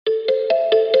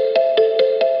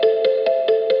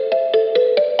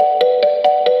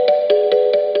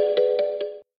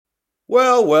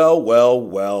Well.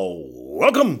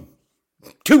 Welcome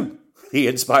to the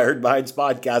Inspired Minds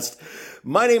podcast.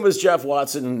 My name is Jeff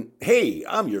Watson. Hey,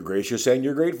 I'm your gracious and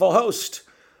your grateful host.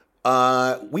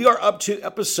 We are up to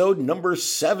episode number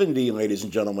 70, ladies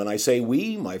and gentlemen. I say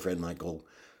we, my friend Michael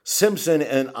Simpson,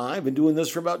 and I've been doing this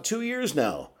for about 2 years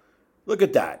now. Look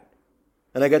at that.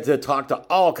 And I get to talk to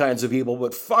all kinds of people,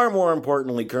 but far more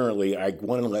importantly, currently, I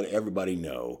want to let everybody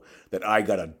know that I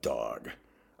got a dog.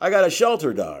 I got a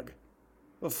shelter dog.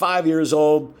 5 years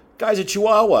old, guy's a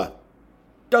Chihuahua.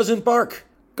 Doesn't bark.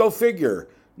 Go figure.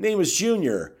 Name is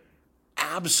Junior.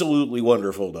 Absolutely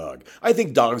wonderful dog. I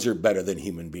think dogs are better than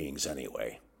human beings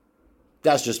anyway.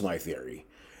 That's just my theory.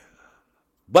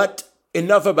 But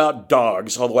enough about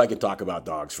dogs, although I could talk about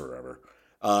dogs forever.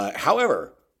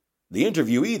 However, the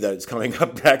interviewee that's coming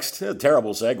up next, a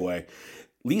terrible segue,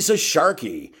 Lisa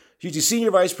Sharkey. She's the Senior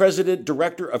Vice President,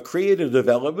 Director of Creative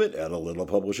Development at a little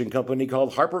publishing company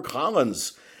called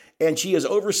HarperCollins. And she has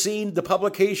overseen the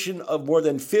publication of more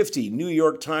than 50 New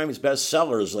York Times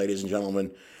bestsellers, ladies and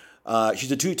gentlemen.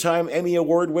 She's a two-time Emmy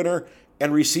Award winner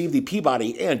and received the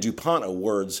Peabody and DuPont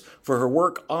Awards for her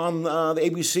work on the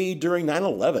ABC during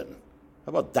 9/11. How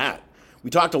about that?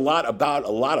 We talked a lot about a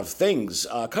lot of things,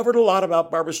 covered a lot about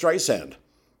Barbra Streisand.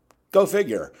 Go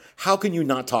figure. How can you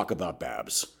not talk about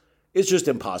Babs? It's just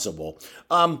impossible.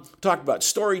 Talked about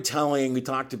storytelling. We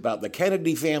talked about the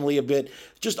Kennedy family a bit.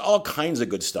 Just all kinds of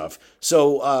good stuff.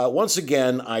 So once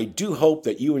again, I do hope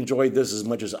that you enjoyed this as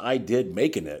much as I did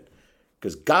making it.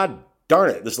 Because God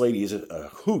darn it, this lady is a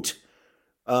hoot.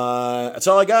 That's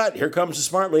all I got. Here comes the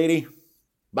smart lady.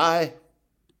 Bye.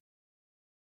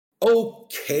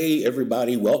 Okay,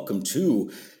 everybody. Welcome to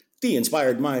the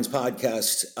Inspired Minds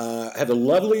podcast. I have a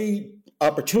lovely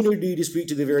opportunity to speak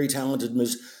to the very talented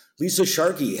Ms. Lisa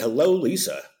Sharkey. Hello,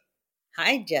 Lisa.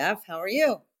 Hi, Jeff. How are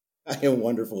you? I am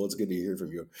wonderful. It's good to hear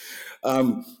from you.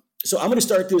 So I'm going to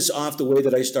start this off the way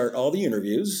that I start all the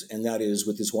interviews, and that is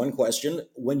with this one question.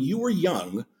 When you were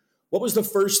young, what was the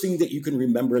first thing that you can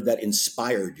remember that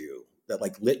inspired you, that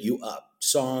like lit you up?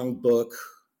 Song, book,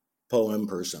 poem,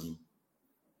 person?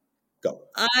 Go.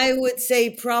 I would say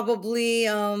probably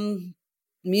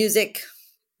music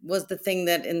was the thing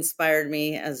that inspired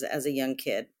me as a young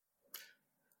kid.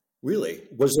 Really?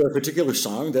 Was there a particular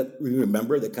song that you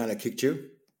remember that kind of kicked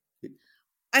you?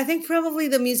 I think probably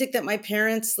the music that my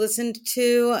parents listened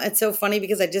to. It's so funny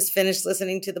because I just finished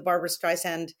listening to the Barbra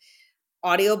Streisand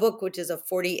audiobook, which is a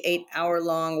 48-hour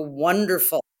long,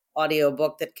 wonderful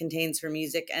audiobook that contains her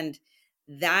music. And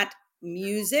that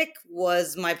music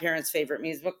was my parents' favorite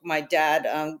music. My dad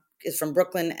is from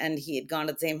Brooklyn, and he had gone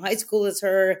to the same high school as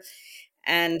her.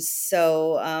 And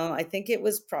so I think it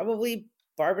was probably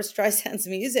Barbra Streisand's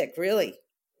music, really.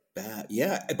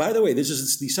 Yeah. By the way, this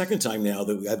is the second time now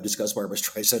that I've discussed Barbra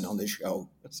Streisand on this show.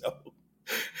 So,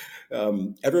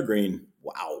 Evergreen.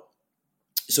 Wow.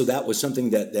 So that was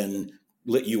something that then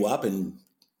lit you up, and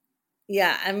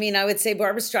yeah, I mean, I would say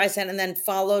Barbra Streisand, and then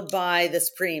followed by the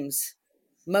Supremes,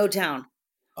 Motown.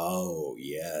 Oh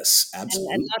yes,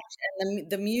 absolutely. And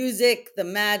the music, the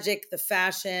magic, the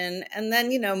fashion, and then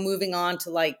moving on to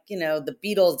the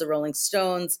Beatles, the Rolling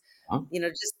Stones. Huh?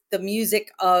 Just the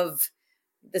music of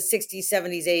the 60s,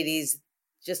 70s, 80s,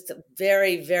 just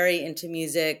very, very into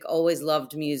music, always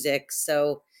loved music.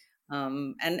 So,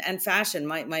 and fashion,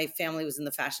 my family was in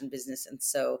the fashion business. And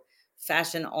so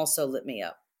fashion also lit me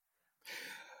up.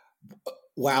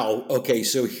 Wow. Okay.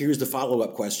 So here's the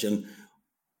follow-up question.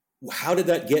 How did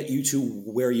that get you to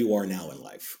where you are now in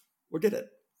life? Or did it?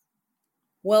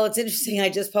 Well, it's interesting. I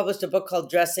just published a book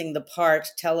called Dressing the Part,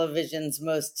 Television's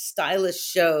Most Stylish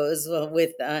Shows,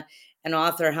 with an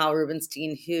author, Hal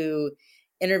Rubenstein, who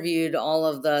interviewed all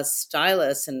of the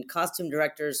stylists and costume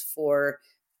directors for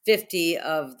 50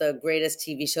 of the greatest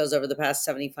TV shows over the past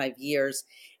 75 years.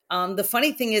 The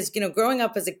funny thing is, growing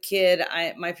up as a kid,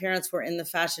 my parents were in the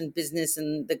fashion business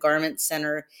and the garment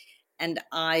center, and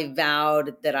I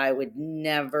vowed that I would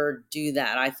never do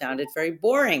that. I found it very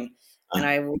boring. And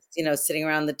I was, sitting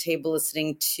around the table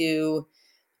listening to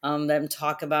them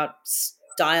talk about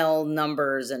style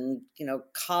numbers and,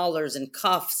 collars and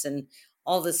cuffs and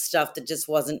all this stuff that just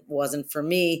wasn't for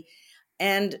me.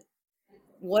 And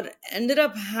what ended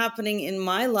up happening in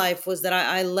my life was that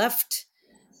I left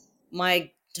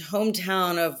my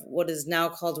hometown of what is now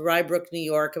called Rybrook, New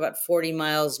York, about 40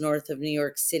 miles north of New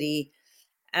York City,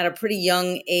 at a pretty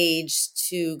young age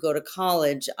to go to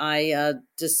college. I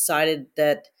decided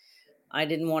that I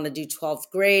didn't want to do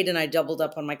 12th grade, and I doubled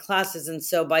up on my classes. And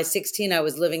so by 16, I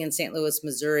was living in St. Louis,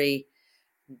 Missouri,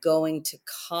 going to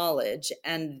college.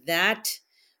 And that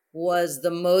was the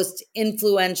most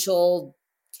influential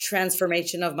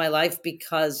transformation of my life,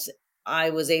 because I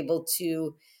was able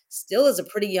to, still as a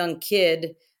pretty young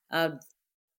kid, uh,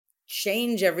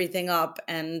 change everything up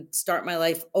and start my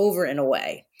life over in a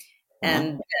way. Uh-huh.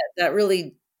 And that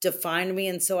really defined me.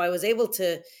 And so I was able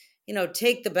to,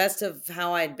 take the best of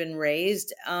how I'd been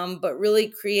raised, but really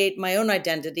create my own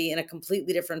identity in a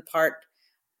completely different part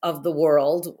of the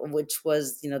world, which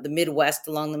was, the Midwest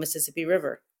along the Mississippi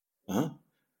River. Uh-huh.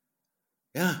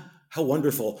 Yeah. How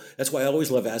wonderful. That's why I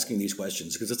always love asking these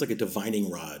questions because it's like a divining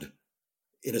rod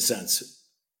in a sense.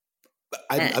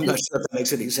 I'm And not sure if that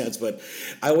makes any sense, but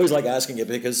I always like asking it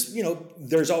because,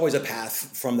 there's always a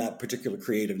path from that particular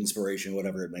creative inspiration,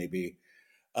 whatever it may be.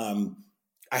 Um,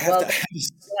 I have to, well,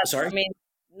 yes, sorry? I mean,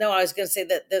 no, I was going to say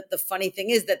that the funny thing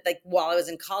is that, like, while I was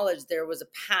in college, there was a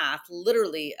path,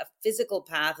 literally a physical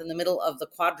path in the middle of the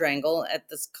quadrangle at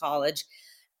this college.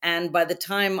 And by the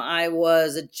time I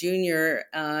was a junior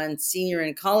and senior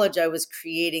in college, I was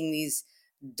creating these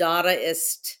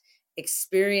Dadaist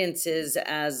experiences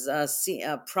as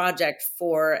a project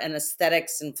for an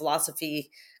aesthetics and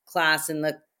philosophy class in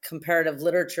the comparative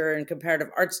literature and comparative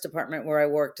arts department where I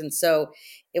worked. And so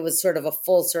it was sort of a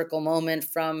full circle moment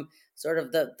from sort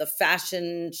of the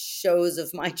fashion shows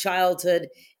of my childhood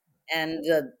and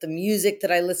the music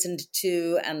that I listened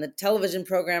to and the television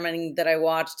programming that I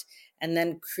watched, and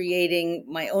then creating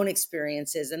my own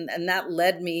experiences. And that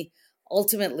led me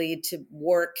ultimately to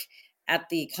work at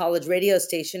the college radio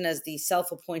station as the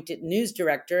self-appointed news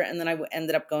director. And then I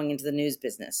ended up going into the news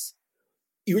business.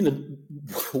 You're in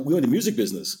we're in the music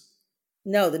business.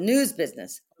 No, the news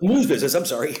business. News business, I'm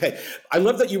sorry. I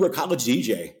love that you were a college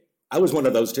DJ. I was one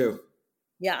of those too.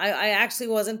 Yeah, I actually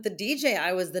wasn't the DJ.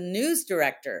 I was the news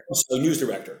director. So news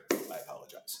director. I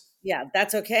apologize. Yeah,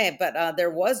 that's okay. But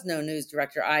there was no news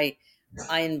director. I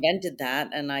invented that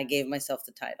and I gave myself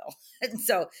the title. And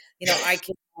so,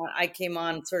 I came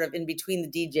on sort of in between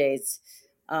the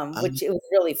DJs, which it was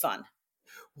really fun.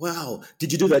 Wow.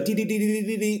 Did you do that?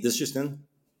 This just then?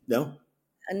 No?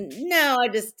 And no, I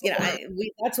just,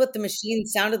 that's what the machine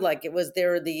sounded like. It was,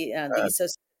 there were the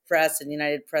Associated Press and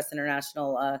United Press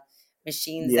International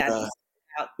machines that Yeah.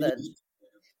 out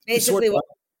It's sort basically of what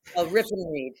a rip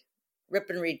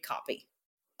and read copy.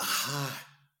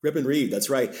 Rip and read. That's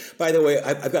right. By the way,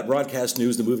 I've got Broadcast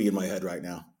News, the movie in my head right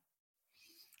now.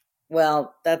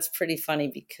 Well, that's pretty funny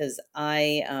because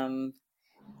I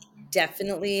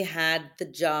definitely had the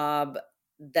job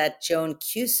that Joan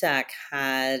Cusack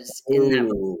had in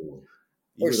that, Oh, you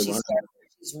where were the runner.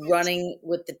 she's running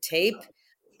with the tape.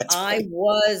 That's I right.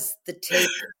 was the tape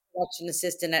production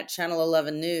assistant at Channel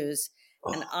 11 News,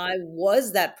 and Oh, I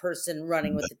was that person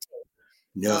running with the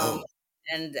tape, um,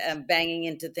 no. and banging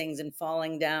into things and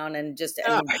falling down and just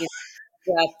Ah,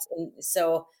 and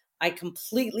so I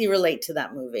completely relate to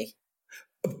that movie.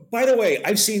 by the way,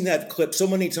 I've seen that clip so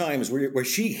many times where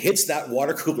she hits that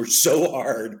water cooler so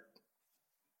hard.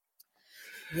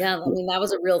 Yeah, I mean, that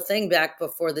was a real thing back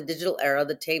before the digital era.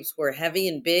 The tapes were heavy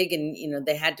and big, and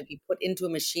they had to be put into a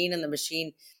machine, and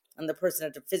the person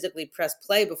had to physically press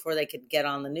play before they could get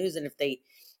on the news. And if they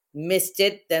missed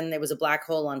it, then there was a black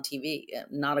hole on TV.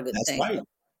 Not a good That's thing. right.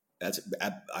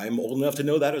 I'm old enough to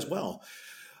know that as well.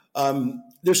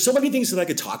 There's so many things that I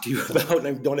could talk to you about, and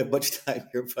I don't have much time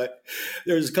here, but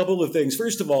there's a couple of things.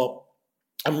 First of all,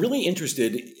 I'm really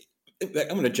interested. I'm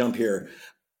going to jump here.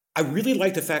 I really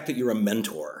like the fact that you're a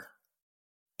mentor.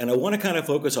 And I want to kind of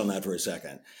focus on that for a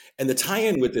second. And the tie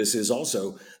in with this is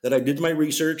also that I did my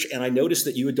research and I noticed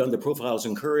that you had done the Profiles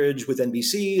in Courage with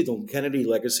NBC, the Kennedy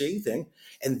legacy thing.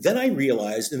 And then I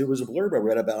realized, and it was a blurb I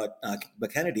read about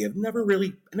Kennedy. I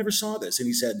never saw this. And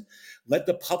he said, let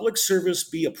the public service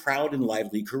be a proud and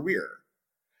lively career.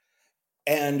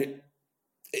 And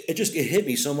it hit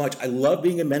me so much. I love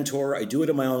being a mentor. I do it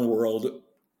in my own world.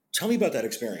 Tell me about that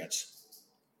experience.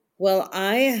 Well,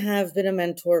 I have been a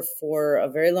mentor for a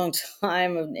very long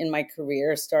time in my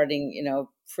career, starting,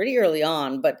 pretty early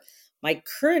on. But my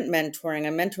current mentoring,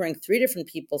 I'm mentoring three different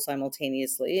people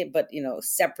simultaneously, but,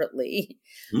 separately.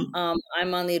 Hmm?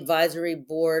 I'm on the advisory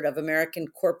board of American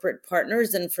Corporate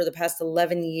Partners. And for the past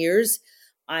 11 years,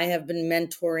 I have been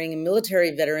mentoring military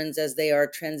veterans as they are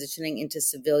transitioning into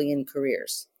civilian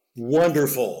careers.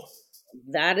 Wonderful.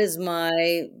 That is my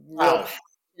real Wow. passion.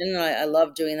 I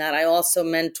love doing that. I also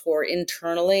mentor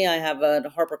internally. I have a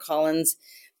HarperCollins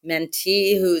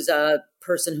mentee who's a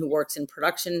person who works in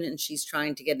production, and she's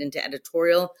trying to get into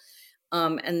editorial.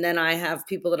 And then I have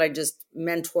people that I just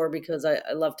mentor because I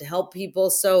love to help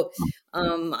people. So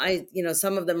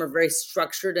some of them are very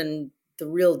structured and the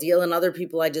real deal, and other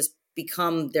people I just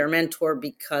become their mentor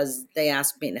because they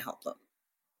ask me to help them.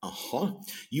 Uh-huh.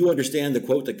 You understand the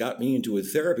quote that got me into a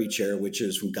therapy chair, which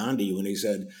is from Gandhi when he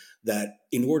said, that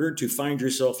in order to find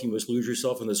yourself, you must lose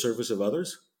yourself in the service of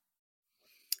others?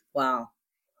 Wow.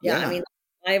 Yeah, I Yeah. mean,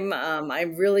 I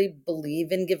really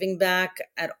believe in giving back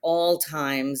at all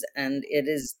times, and it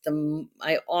is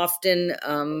I often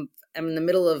am in the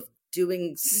middle of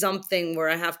doing something where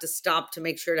I have to stop to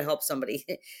make sure to help somebody.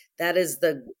 That is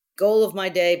the goal of my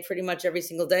day pretty much every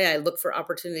single day. I look for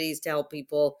opportunities to help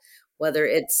people, whether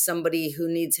it's somebody who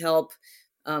needs help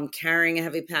carrying a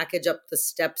heavy package up the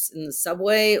steps in the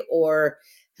subway, or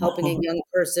helping a young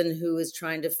person who is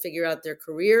trying to figure out their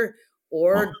career,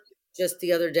 or just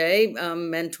the other day,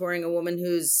 mentoring a woman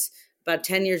who's about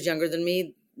 10 years younger than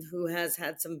me, who has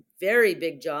had some very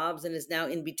big jobs and is now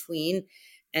in between.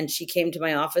 And she came to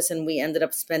my office and we ended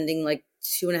up spending like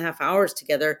 2.5 hours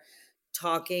together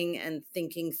talking and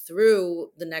thinking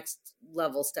through the next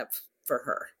level step for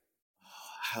her.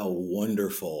 How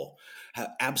wonderful. How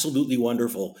absolutely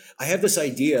wonderful. I have this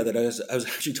idea that I was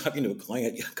actually talking to a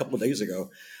client a couple of days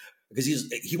ago because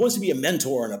he wants to be a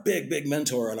mentor and a big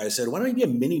mentor. And I said, why don't you be a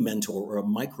mini mentor or a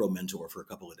micro mentor for a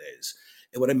couple of days?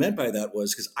 And what I meant by that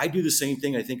was because I do the same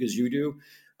thing I think as you do.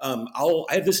 I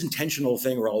have this intentional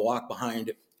thing where I'll walk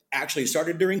behind. Actually, it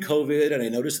started during COVID, and I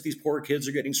noticed that these poor kids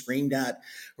are getting screamed at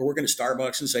who are working at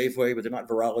Starbucks and Safeway, but they're not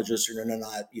virologists or they're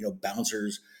not,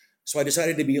 bouncers. So I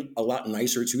decided to be a lot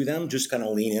nicer to them, just kind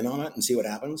of lean in on it and see what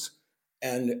happens.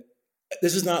 And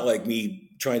this is not like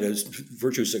me trying to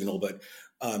virtue signal, but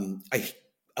um, I,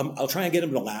 I'll try and get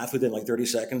them to laugh within like 30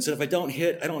 seconds. And if I don't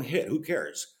hit, I don't hit. Who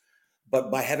cares? But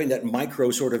by having that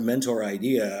micro sort of mentor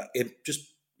idea, it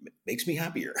just makes me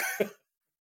happier.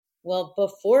 Well,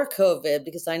 before COVID,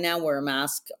 because I now wear a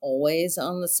mask always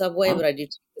on the subway, Huh? but I do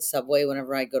take the subway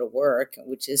whenever I go to work,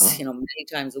 which is, Huh? many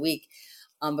times a week.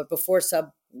 But before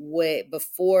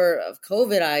of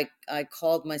COVID, I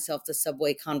called myself the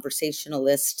subway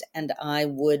conversationalist, and I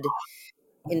would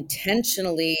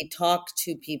intentionally talk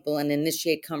to people and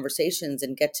initiate conversations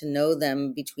and get to know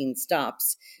them between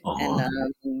stops. And Uh-huh.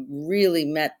 really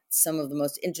met some of the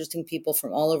most interesting people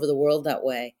from all over the world that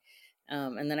way.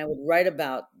 And then I would write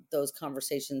about those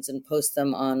conversations and post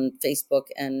them on Facebook.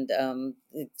 And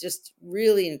it's just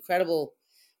really incredible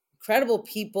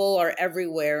people are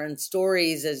everywhere, and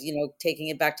stories, as you know, taking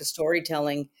it back to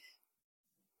storytelling.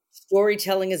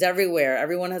 Storytelling is everywhere.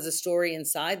 Everyone has a story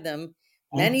inside them,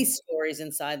 Huh? many stories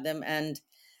inside them. And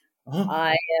Huh?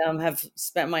 I have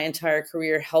spent my entire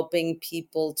career helping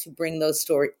people to bring those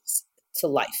stories to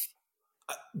life.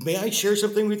 May I share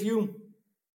something with you?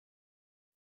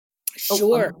 Oh,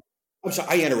 Sure. I'm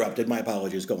sorry. I interrupted. My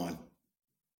apologies. Go on.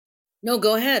 No,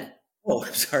 go ahead. Oh,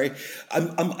 sorry.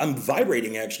 I'm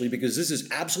vibrating actually because this is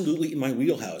absolutely in my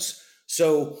wheelhouse.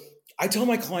 So I tell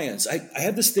my clients, I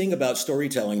have this thing about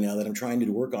storytelling now that I'm trying to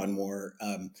work on more.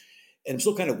 And I'm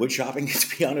still kind of wood shopping,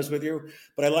 to be honest with you,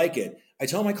 but I like it. I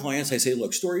tell my clients, I say,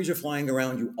 look, stories are flying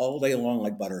around you all day long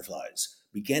like butterflies,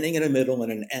 beginning and a middle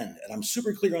and an end. And I'm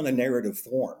super clear on the narrative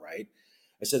form, right?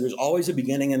 I said, there's always a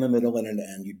beginning and a middle and an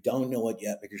end. You don't know it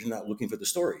yet because you're not looking for the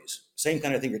stories. Same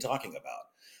kind of thing you're talking about.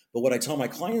 But what I tell my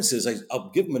clients is I'll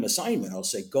give them an assignment. I'll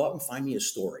say, go out and find me a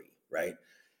story, right?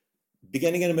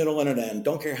 Beginning and a middle and an end.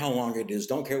 Don't care how long it is.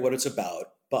 Don't care what it's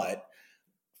about. But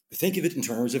think of it in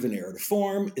terms of a narrative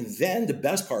form. And then the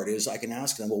best part is I can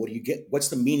ask them, well, what do you get? What's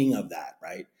the meaning of that,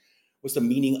 right? What's the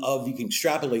meaning of, you can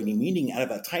extrapolate any meaning out of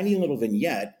a tiny little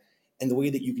vignette. And the way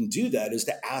that you can do that is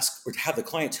to ask or to have the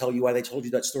client tell you why they told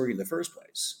you that story in the first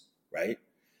place, right?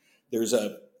 There's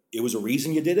a, it was a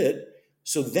reason you did it.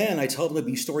 So then I tell them to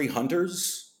be story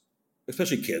hunters,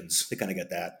 especially kids. They kind of get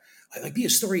that. I like, be a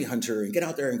story hunter and get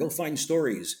out there and go find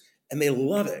stories. And they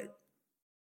love it.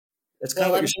 That's kind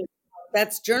of Well, what I you're mean,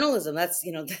 that's journalism. That's,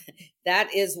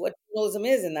 that is what journalism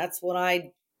is. And that's what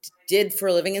I did for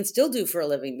a living and still do for a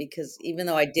living, because even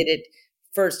though I did it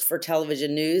first for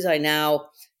television news, I now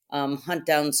hunt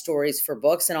down stories for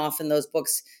books. And often those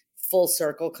books full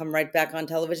circle come right back on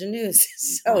television news.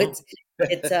 So saying.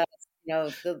 it's,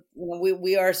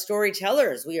 we are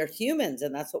storytellers, we are humans,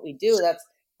 and that's what we do.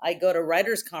 I go to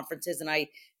writers conferences, and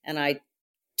I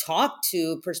talk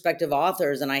to prospective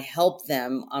authors and I help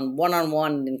them on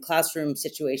one-on-one in classroom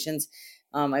situations.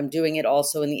 I'm doing it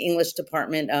also in the English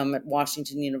department at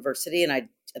Washington University, and I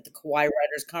at the Kauai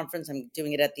Writers Conference. I'm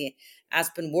doing it at the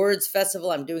Aspen Words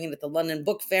Festival. I'm doing it at the London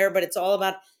Book Fair. But it's all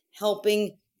about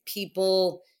helping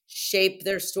people shape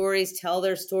their stories, tell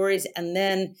their stories, and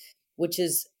then, which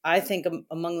is, I think,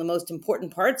 among the most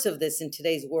important parts of this in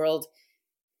today's world,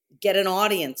 get an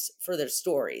audience for their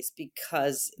stories,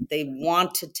 because they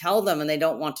want to tell them, and they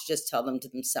don't want to just tell them to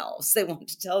themselves. They want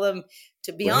to tell them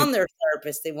to Right. beyond their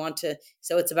therapist. They want to,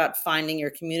 so it's about finding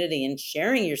your community and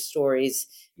sharing your stories,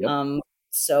 Yep.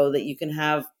 so that you can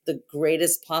have the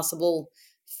greatest possible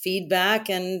feedback,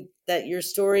 and that your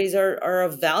stories are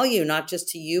of value, not just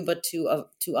to you, but to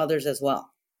others as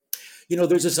well.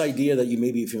 There's this idea that you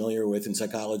may be familiar with in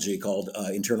psychology called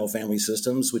internal family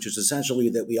systems, which is essentially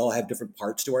that we all have different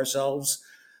parts to ourselves.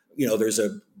 There's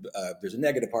a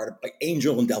negative part, like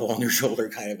angel and devil on your shoulder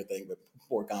kind of a thing, but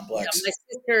more Yeah, complex. my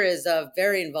sister is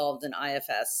very involved in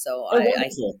IFS, so Oh, I hear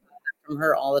wonderful. from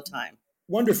her all the time.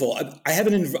 Wonderful. I have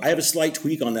a slight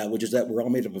tweak on that, which is that we're all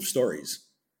made up of stories.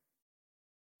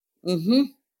 Mm-hmm.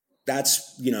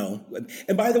 That's,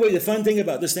 and by the way, the fun thing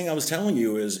about this thing I was telling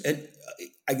you is, and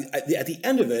at the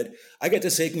end of it, I get to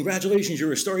say, congratulations,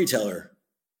 you're a storyteller.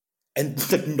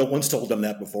 And no one's told them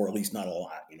that before, at least not a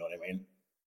lot. You know what I mean?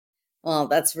 Well,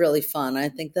 that's really fun. I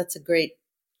think that's a great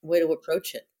way to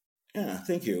approach it. Yeah,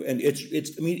 thank you. And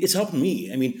it's helped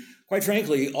me. I mean, quite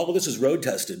frankly, all of this is road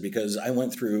tested because I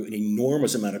went through an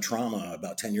enormous amount of trauma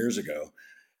about 10 years ago.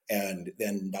 And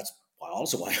then that's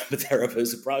also why I'm a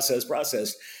therapist, processed.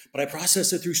 But I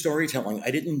processed it through storytelling.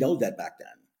 I didn't know that back then,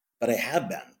 but I have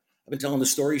been. I've been telling the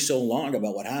story so long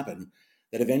about what happened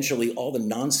that eventually all the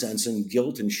nonsense and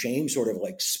guilt and shame sort of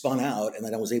like spun out. And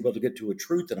then I was able to get to a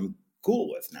truth that I'm cool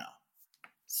with now.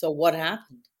 So what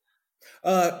happened?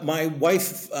 My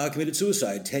wife committed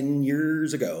suicide 10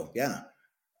 years ago. Yeah.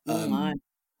 Oh my.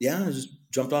 Yeah, I just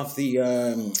jumped off the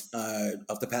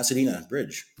Pasadena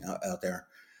Bridge out there.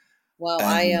 Well,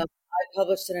 I And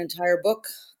published an entire book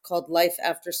called Life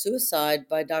After Suicide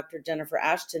by Dr. Jennifer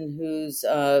Ashton, whose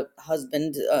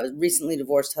husband, recently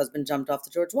divorced husband, jumped off the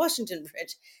George Washington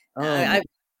Bridge. um,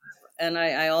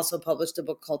 I also published a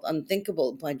book called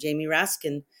Unthinkable by Jamie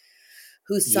Raskin,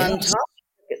 whose son yes, took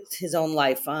his own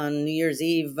life on New Year's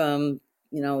Eve,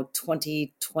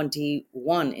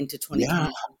 2021 into yeah,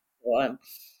 2022. So,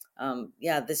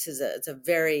 yeah, it's a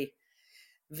very,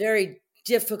 very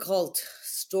difficult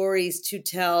stories to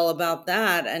tell about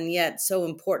that, and yet so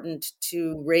important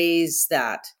to raise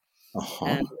that. uh-huh.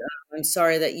 And I'm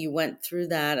sorry that you went through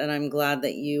that, and I'm glad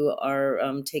that you are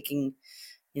taking,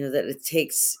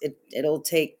 that it'll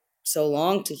take so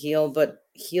long to heal, but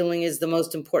healing is the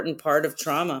most important part of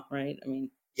trauma, right? I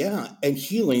mean, Yeah, and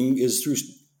healing is through,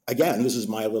 again, this is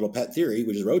my little pet theory,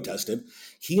 which is road tested.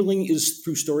 Healing is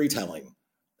through storytelling.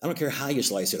 I don't care how you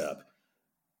slice it up,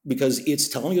 because it's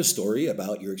telling a story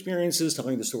about your experiences,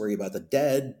 telling the story about the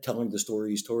dead, telling the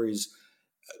stories.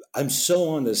 I'm so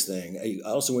on this thing. I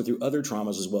also went through other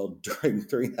traumas as well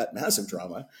during that massive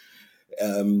trauma,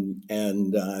 and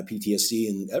PTSD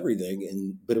and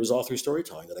everything. But it was all through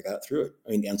storytelling that I got through it.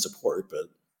 I mean, and support, but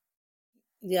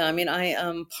yeah, I mean, I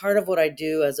part of what I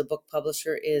do as a book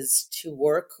publisher is to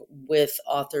work with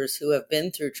authors who have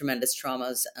been through tremendous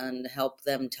traumas and help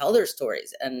them tell their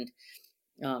stories. And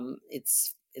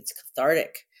it's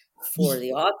cathartic for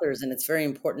the authors, and it's very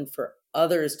important for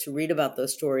others to read about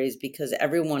those stories, because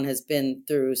everyone has been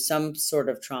through some sort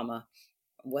of trauma,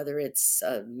 whether it's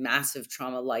a massive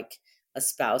trauma like a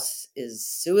spouse is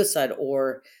suicide,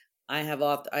 or I have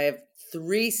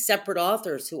three separate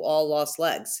authors who all lost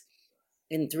legs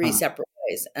in three separate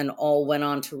ways, and all went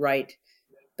on to write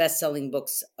best-selling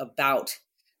books about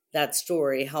that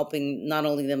story, helping not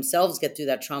only themselves get through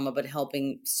that trauma, but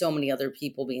helping so many other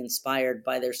people be inspired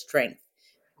by their strength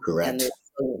and their correct,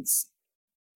 resilience.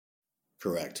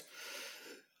 correct.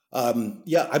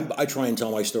 Yeah, I try and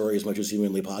tell my story as much as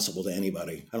humanly possible to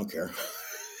anybody. I don't care.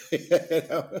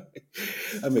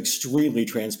 I'm extremely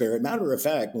transparent. Matter of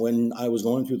fact, when I was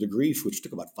going through the grief, which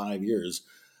took about 5 years,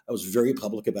 I was very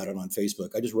public about it on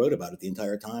Facebook. I just wrote about it the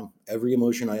entire time. Every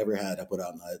emotion I ever had, I put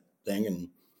out in that thing, and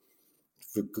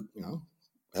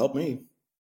helped me.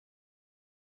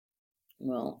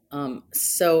 Well,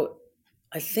 so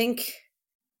I think,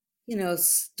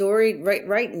 story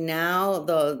right now,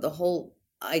 the whole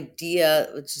idea,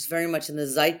 which is very much in the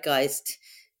zeitgeist,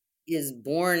 is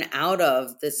born out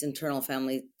of this internal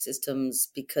family systems,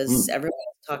 because Mm,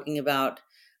 everyone's talking about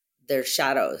their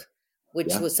shadows, which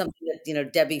yeah, was something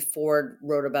that, Debbie Ford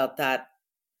wrote about that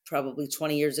probably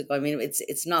 20 years ago. I mean,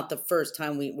 it's not the first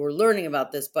time we were learning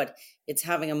about this, but it's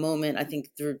having a moment, I think,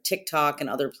 through TikTok and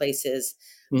other places.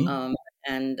 mm, Um,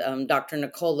 and Dr.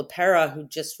 Nicole LePera, who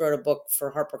just wrote a book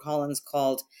for HarperCollins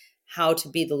called How to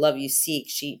Be the Love You Seek.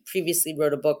 She previously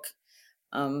wrote a book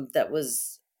that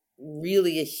was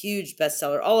really a huge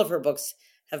bestseller. All of her books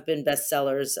have been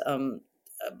bestsellers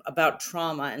about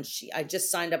trauma. And I just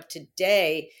signed up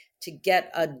today to get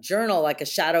a journal, like a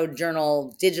shadow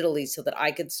journal digitally, so that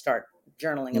I could start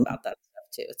journaling mm. about that stuff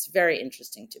too. It's very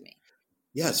interesting to me.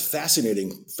 Yeah, it's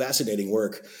fascinating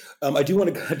work. I do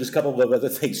want to just a couple of other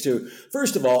things too.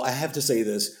 First of all, I have to say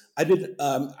this. I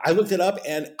looked it up,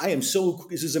 and I am so.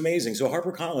 This is amazing. So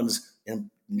HarperCollins, and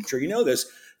I'm sure you know this.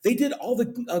 They did all the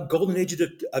golden age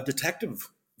of detective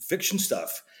fiction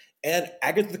stuff. And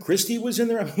Agatha Christie was in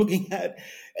there, I'm looking at.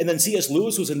 And then C.S.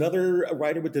 Lewis was another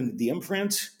writer with the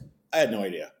imprint. I had no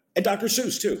idea. And Dr.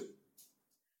 Seuss, too.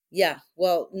 Yeah.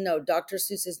 Well, no, Dr.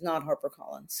 Seuss is not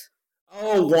HarperCollins.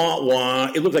 Oh, wah,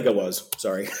 wah. It looked like it was.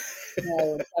 Sorry.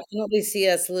 No, definitely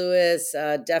C.S. Lewis.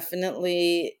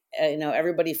 Definitely,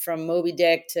 everybody from Moby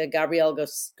Dick to Gabriel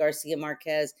Garcia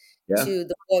Marquez Yeah. to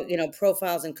the book,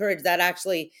 Profiles in Courage. That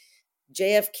actually,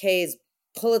 JFK's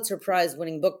Pulitzer Prize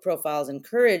winning book, Profiles in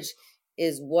Courage,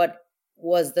 is what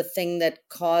was the thing that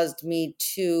caused me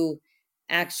to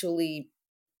actually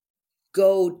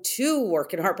go to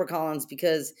work at HarperCollins,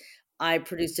 because I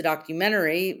produced a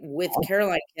documentary with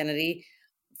Caroline Kennedy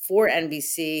for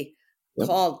NBC Yep.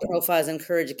 called Profiles in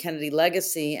Courage: A Kennedy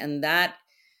Legacy. And that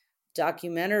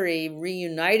documentary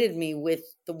reunited me with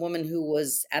the woman who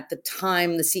was at the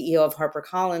time the CEO of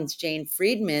HarperCollins, Jane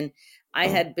Friedman. I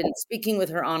had been speaking with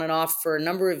her on and off for a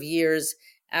number of years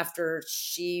after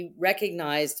she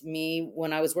recognized me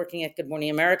when I was working at Good Morning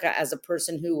America as a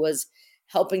person who was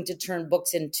helping to turn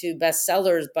books into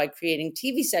bestsellers by creating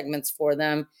TV segments for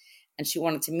them. And she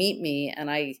wanted to meet me. And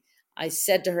I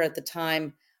said to her at the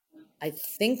time, I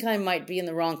think I might be in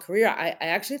the wrong career. I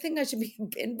actually think I should be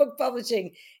in book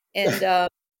publishing. And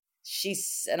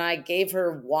and I gave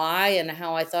her why and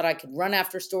how I thought I could run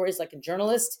after stories like a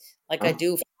journalist, like I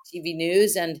do for TV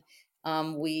news. And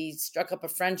we struck up a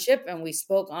friendship and we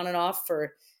spoke on and off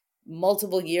for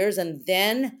multiple years. And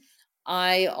then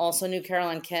I also knew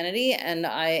Caroline Kennedy, and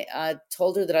I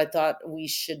told her that I thought we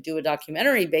should do a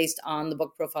documentary based on the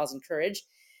book Profiles in Courage.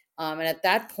 And at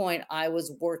that point, I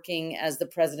was working as the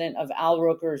president of Al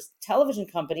Roker's television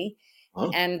company.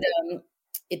 And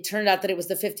it turned out that it was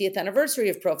the 50th anniversary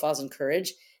of Profiles in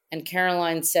Courage. And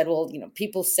Caroline said, well,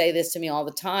 people say this to me all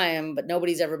the time, but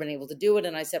nobody's ever been able to do it.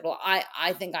 And I said, well,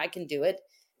 I think I can do it.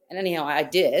 And anyhow, I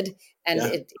did. And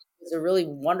it was a really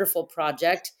wonderful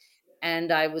project.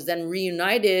 And I was then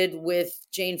reunited with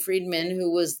Jane Friedman,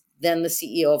 who was then the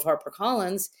CEO of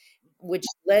HarperCollins, which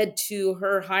led to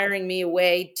her hiring me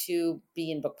away to be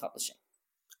in book publishing.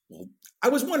 Well, I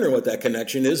was wondering what that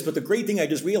connection is, but the great thing I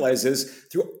just realized is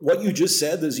through what you just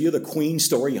said is you're the queen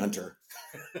story hunter.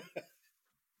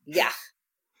 Yeah.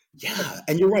 Yeah.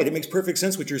 And you're right. It makes perfect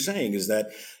sense what you're saying is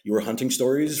that you were hunting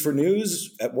stories for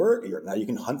news at work. Now you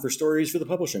can hunt for stories for the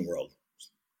publishing world.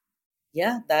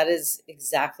 Yeah, that is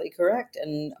exactly correct.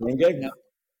 And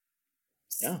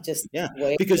just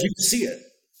because you can see it,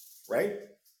 right?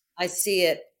 I see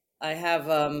it. I have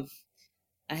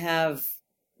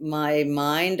my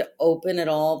mind open at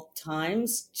all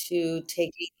times to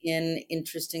taking in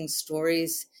interesting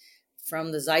stories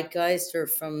from the zeitgeist or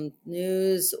from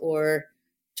news or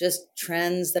just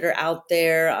trends that are out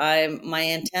there. My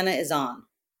antenna is on.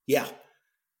 Yeah.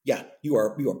 Yeah. You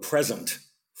are present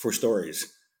for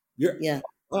stories.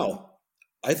 Oh,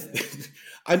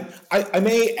 I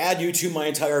may add you to my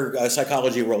entire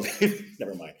psychology world.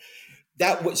 Never mind.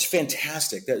 That was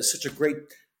fantastic. That is such a great.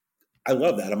 I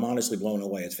love that. I'm honestly blown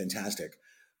away. It's fantastic.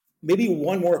 Maybe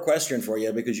one more question for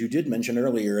you, because you did mention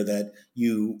earlier that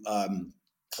you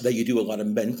do a lot of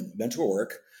mentor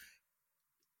work.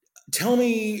 Tell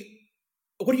me,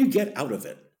 what do you get out of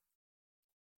it?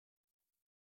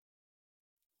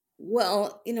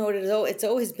 Well, it's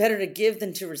always better to give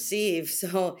than to receive.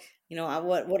 So,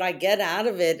 what I get out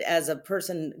of it as a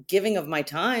person giving of my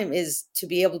time is to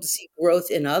be able to see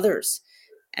growth in others.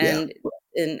 And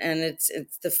it's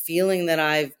the feeling that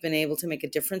I've been able to make a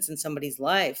difference in somebody's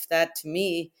life. That to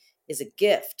me is a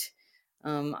gift.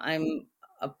 I'm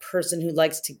a person who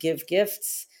likes to give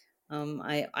gifts.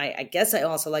 I guess I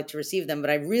also like to receive them, but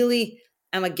I really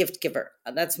am a gift giver.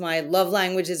 That's my love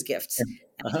language is gifts.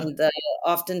 And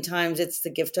oftentimes it's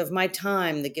the gift of my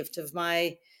time, the gift of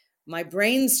my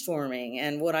brainstorming.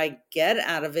 And what I get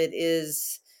out of it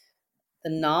is the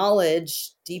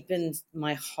knowledge deep in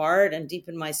my heart and deep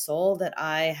in my soul that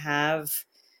I have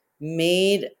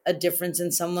made a difference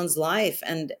in someone's life.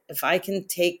 And if I can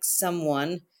take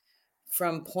someone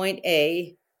from point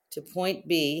A to point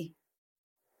B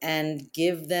and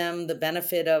give them the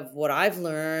benefit of what I've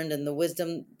learned and the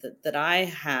wisdom that I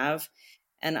have,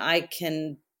 and I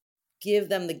can give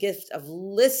them the gift of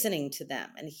listening to them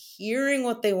and hearing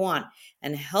what they want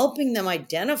and helping them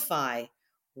identify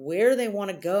where they want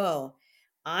to go,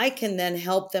 I can then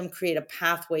help them create a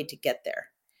pathway to get there.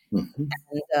 Mm-hmm.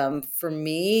 And for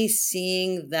me,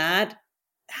 seeing that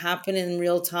happen in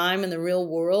real time in the real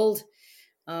world,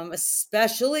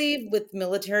 especially with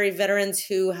military veterans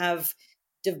who have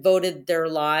devoted their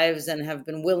lives and have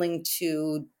been willing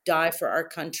to die for our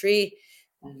country,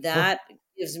 that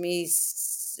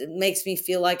it makes me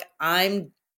feel like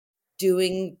I'm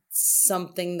doing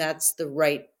something that's the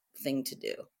right thing to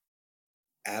do.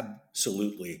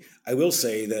 Absolutely. I will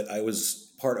say that I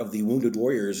was part of the Wounded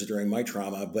Warriors during my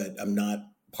trauma, but I'm not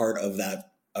part of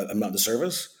that. I'm not in the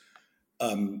service.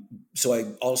 So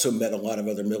I also met a lot of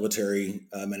other military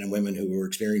men and women who were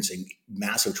experiencing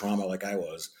massive trauma like I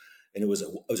was. And it was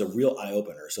a real eye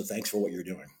opener. So thanks for what you're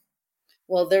doing.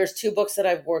 Well, there's two books that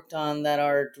I've worked on that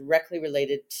are directly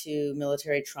related to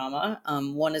military trauma.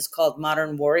 One is called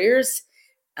Modern Warriors,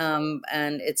 and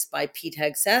it's by Pete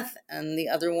Hegseth, and the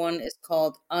other one is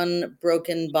called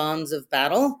Unbroken Bonds of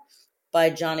Battle by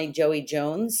Johnny Joey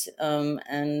Jones.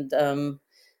 And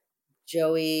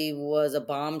Joey was a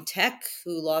bomb tech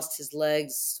who lost his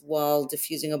legs while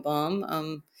defusing a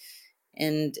bomb.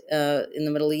 And in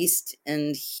the Middle East,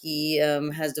 and he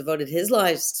has devoted his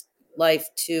life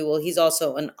to. Well, he's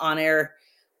also an on-air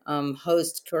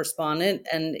host correspondent,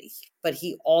 but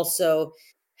he also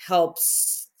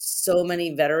helps so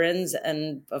many veterans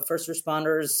and first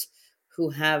responders who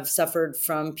have suffered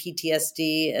from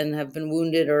PTSD and have been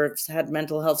wounded or had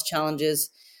mental health challenges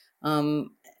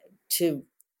um, to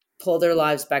pull their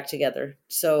lives back together.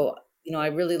 So, I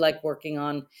really like working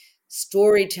on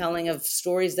storytelling of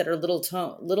stories that are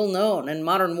little known. And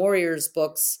Modern Warriors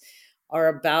books are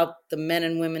about the men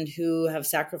and women who have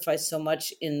sacrificed so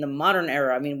much in the modern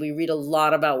era. I mean, we read a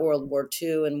lot about World War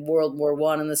II and World War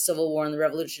I and the Civil War and the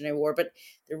Revolutionary War, but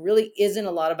there really isn't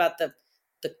a lot about the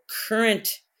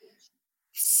current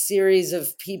series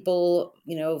of people,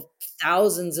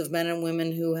 thousands of men and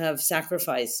women who have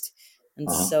sacrificed. And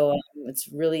Uh-huh. so it's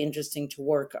really interesting to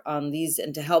work on these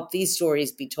and to help these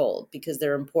stories be told because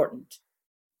they're important.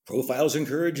 Profiles in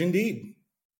courage, indeed.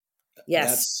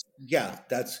 Yes.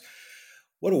 That's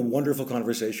what a wonderful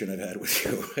conversation I've had with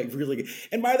you. I really,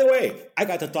 and by the way, I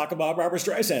got to talk about Barbara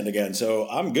Streisand again, so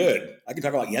I'm good. I can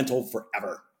talk about Yentl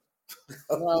forever.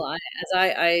 Well, as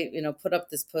I put up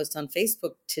this post on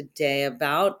Facebook today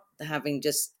about having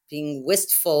just being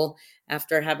wistful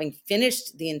after having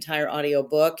finished the entire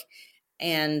audiobook.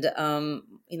 And,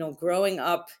 growing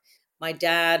up, my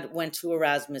dad went to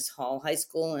Erasmus Hall High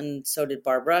School, and so did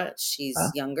Barbara. She's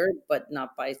Huh? younger, but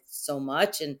not by so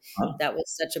much. And Huh? that was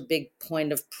such a big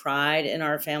point of pride in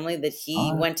our family that he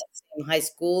Huh? went to the same high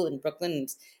school in Brooklyn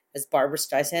as Barbara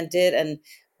Streisand did. And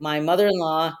my mother in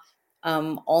law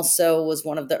also was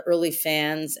one of the early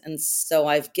fans. And so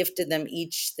I've gifted them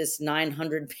each this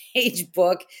 900-page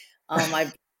book.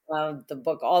 I the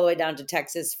book all the way down to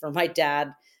Texas for my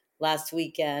dad last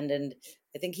weekend, and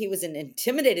I think he was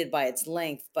intimidated by its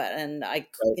length, and Right.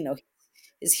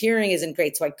 his hearing isn't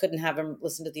great, so I couldn't have him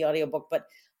listen to the audiobook, but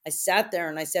I sat there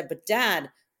and I said, "But Dad,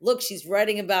 look, she's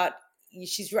writing about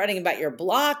your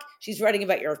block, she's writing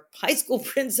about your high school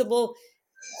principal.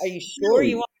 Are you sure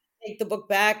you Really? want to take the book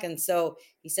back?" And so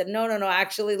he said, "No, no, no,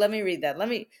 actually, let me read that.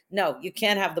 No, you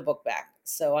can't have the book back."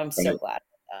 So I'm so Right. glad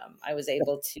I was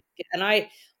able to, and I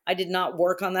did not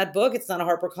work on that book. It's not a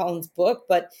HarperCollins book,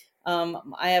 but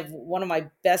I have one of my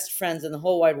best friends in the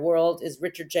whole wide world is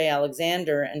Richard J.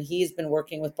 Alexander, and he's been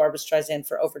working with Barbara Streisand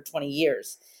for over 20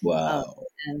 years. Um, Wow.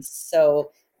 and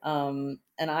so, and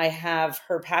I have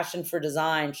her passion for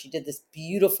design. She did this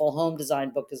beautiful home design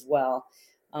book as well.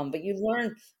 But you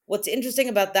learn what's interesting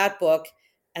about that book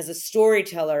as a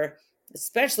storyteller,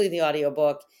 especially the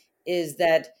audiobook, is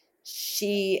that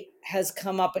she has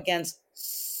come up against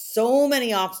so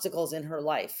many obstacles in her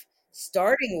life,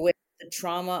 starting with the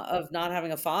trauma of not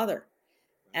having a father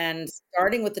and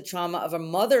starting with the trauma of a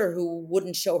mother who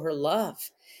wouldn't show her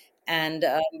love. And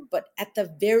but at the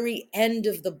very end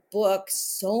of the book,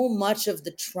 so much of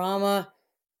the trauma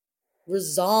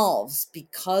resolves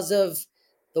because of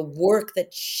the work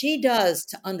that she does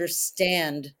to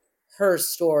understand her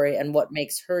story and what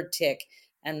makes her tick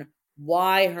and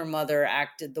why her mother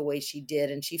acted the way she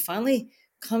did. And she finally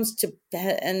comes to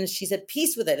bed and she's at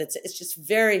peace with it. It's just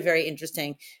very, very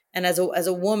interesting. And as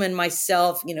a woman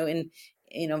myself, in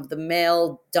the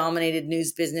male dominated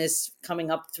news business,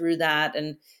 coming up through that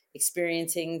and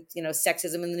experiencing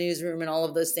sexism in the newsroom and all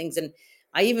of those things. And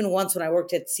I even once, when I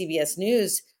worked at CBS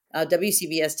News,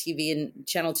 WCBS TV and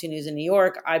Channel 2 News in New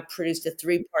York, I produced a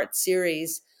 3-part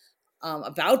series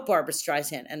about Barbara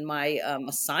Streisand. And my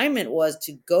assignment was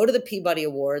to go to the Peabody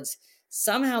Awards,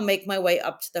 somehow make my way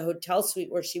up to the hotel suite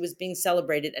where she was being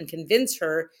celebrated and convince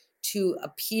her to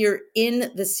appear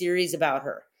in the series about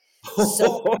her.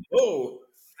 So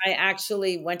I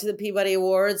actually went to the Peabody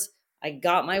Awards. I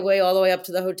got my way all the way up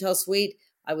to the hotel suite.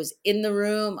 I was in the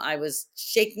room. I was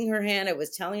shaking her hand. I was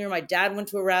telling her my dad went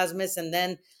to Erasmus. And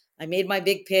then I made my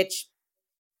big pitch.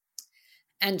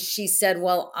 And she said,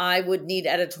 well, I would need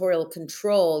editorial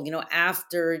control.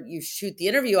 After you shoot the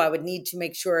interview, I would need to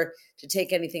make sure to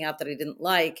take anything out that I didn't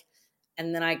like.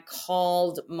 And then I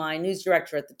called my news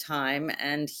director at the time,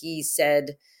 and he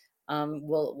said,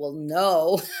 well,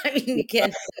 no. I mean, you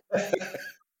can't.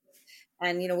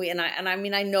 And I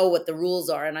mean, I know what the rules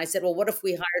are. And I said, well, what if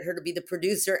we hired her to be the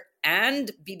producer and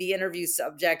be the interview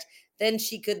subject? Then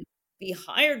she could be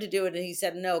hired to do it. And he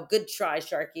said, no, good try,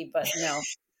 Sharkey, but no.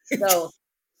 So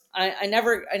I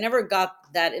never got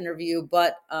that interview,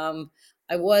 but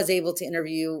I was able to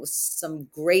interview some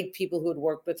great people who had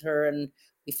worked with her, and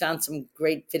we found some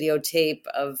great videotape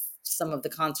of some of the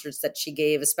concerts that she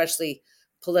gave, especially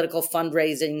political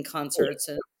fundraising concerts.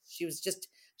 And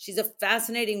she's a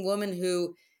fascinating woman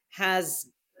who has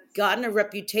gotten a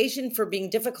reputation for being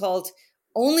difficult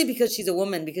only because she's a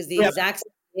woman, because the exact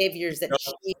behaviors that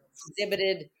she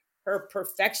exhibited, her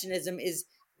perfectionism is,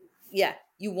 yeah,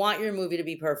 you want your movie to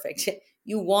be perfect.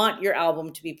 You want your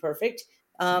album to be perfect.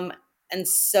 And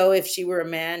so if she were a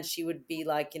man, she would be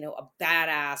like, a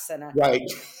badass and Right.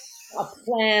 a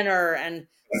planner and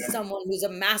someone who's a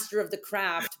master of the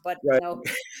craft. But, Right.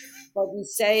 but you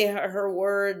say her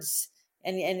words,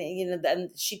 and and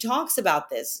she talks about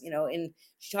this, and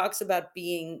she talks about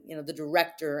being, the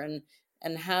director,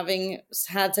 and having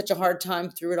had such a hard time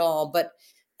through it all. But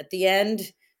at the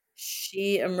end,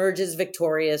 she emerges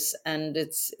victorious, and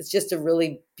it's just a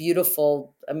really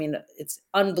beautiful, I mean, it's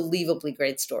unbelievably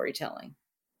great storytelling.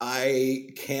 I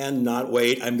cannot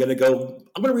wait. I'm going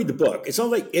to read the book.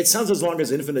 It sounds as long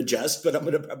as Infinite Jest, but I'm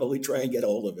going to probably try and get a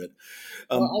hold of it.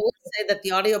 Well, I will say that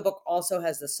the audiobook also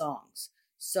has the songs.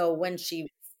 So when she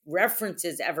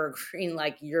references Evergreen,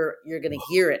 like you're going to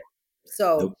hear it.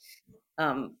 So,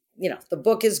 the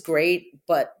book is great,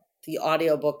 but the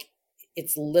audiobook,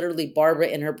 it's literally Barbara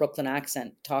in her Brooklyn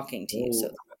accent talking to you. So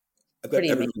I've got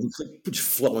everything just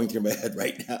flowing through my head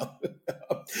right now.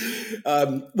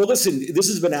 Well, listen, this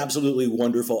has been absolutely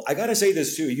wonderful. I got to say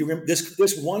this too.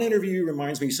 This one interview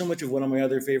reminds me so much of one of my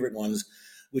other favorite ones,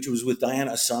 which was with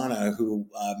Diana Asana, who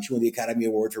she won the Academy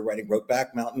Award for writing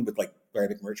Brokeback Mountain with like Barry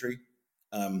McMurtry.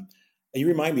 And you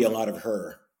remind me a lot of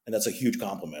her, and that's a huge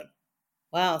compliment.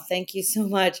 Wow, thank you so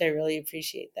much. I really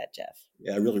appreciate that, Jeff.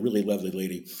 Yeah, really, really lovely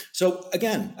lady. So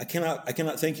again, I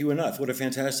cannot thank you enough. What a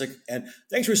fantastic, and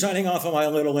thanks for signing off on my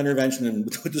little intervention and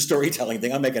with the storytelling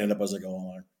thing. I'm making it up as I go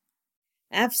along.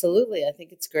 Absolutely. I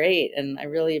think it's great. And I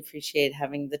really appreciate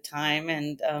having the time.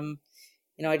 And,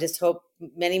 I just hope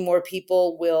many more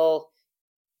people will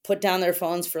put down their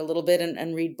phones for a little bit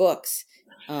and read books,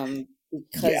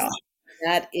 because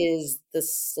that is the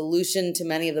solution to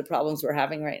many of the problems we're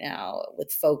having right now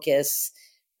with focus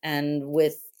and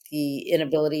with the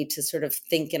inability to sort of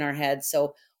think in our heads.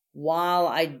 So while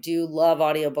I do love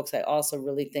audiobooks, I also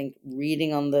really think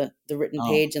reading on the written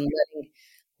page and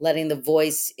letting the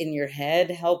voice in your head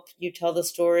help you tell the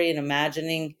story, and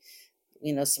imagining,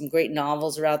 some great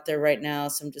novels are out there right now.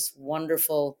 Some just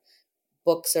wonderful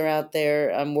books are out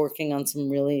there. I'm working on some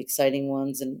really exciting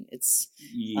ones, and it's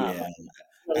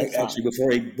really actually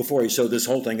before I sew this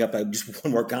whole thing up, I just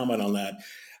one more comment on that.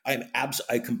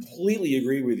 I completely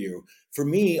agree with you. For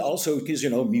me, also, because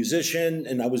musician,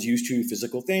 and I was used to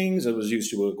physical things. I was used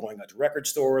to going out to record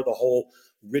store, the whole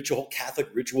Catholic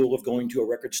ritual of going to a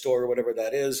record store or whatever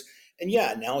that is. And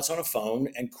yeah, now it's on a phone,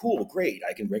 and cool, great.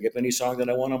 I can bring up any song that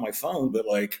I want on my phone, but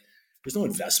like, there's no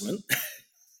investment.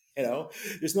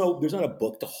 There's not a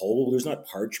book to hold. There's not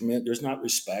parchment. There's not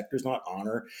respect. There's not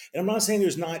honor. And I'm not saying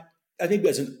there's not. I think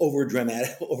that's an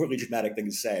overly dramatic thing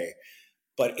to say.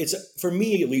 But for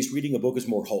me, at least, reading a book is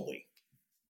more holy.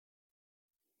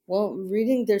 Well,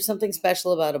 there's something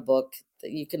special about a book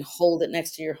that you can hold it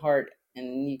next to your heart,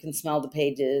 and you can smell the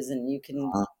pages, and you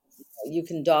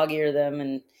can dog ear them,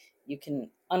 and you can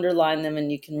underline them,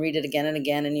 and you can read it again and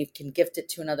again, and you can gift it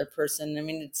to another person. I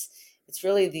mean, it's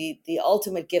really the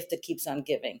ultimate gift that keeps on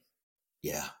giving.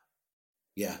 Yeah.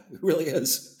 Yeah, it really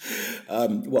is.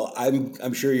 Well,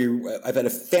 I'm sure I've had a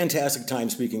fantastic time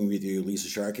speaking with you, Lisa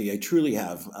Sharkey. I truly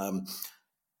have.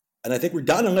 And I think we're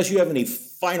done unless you have any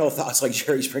final thoughts, like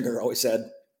Jerry Springer always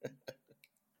said.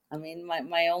 I mean,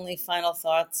 my only final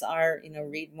thoughts are,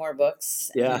 read more books,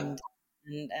 and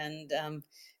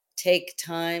take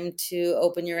time to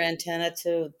open your antenna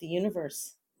to the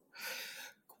universe.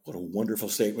 What a wonderful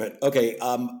statement. Okay,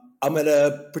 I'm going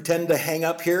to pretend to hang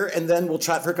up here, and then we'll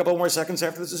chat for a couple more seconds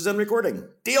after this is done recording.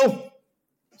 Deal?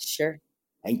 Sure.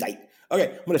 Hang tight. Okay,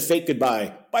 I'm going to fake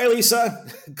goodbye. Bye, Lisa.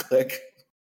 Click.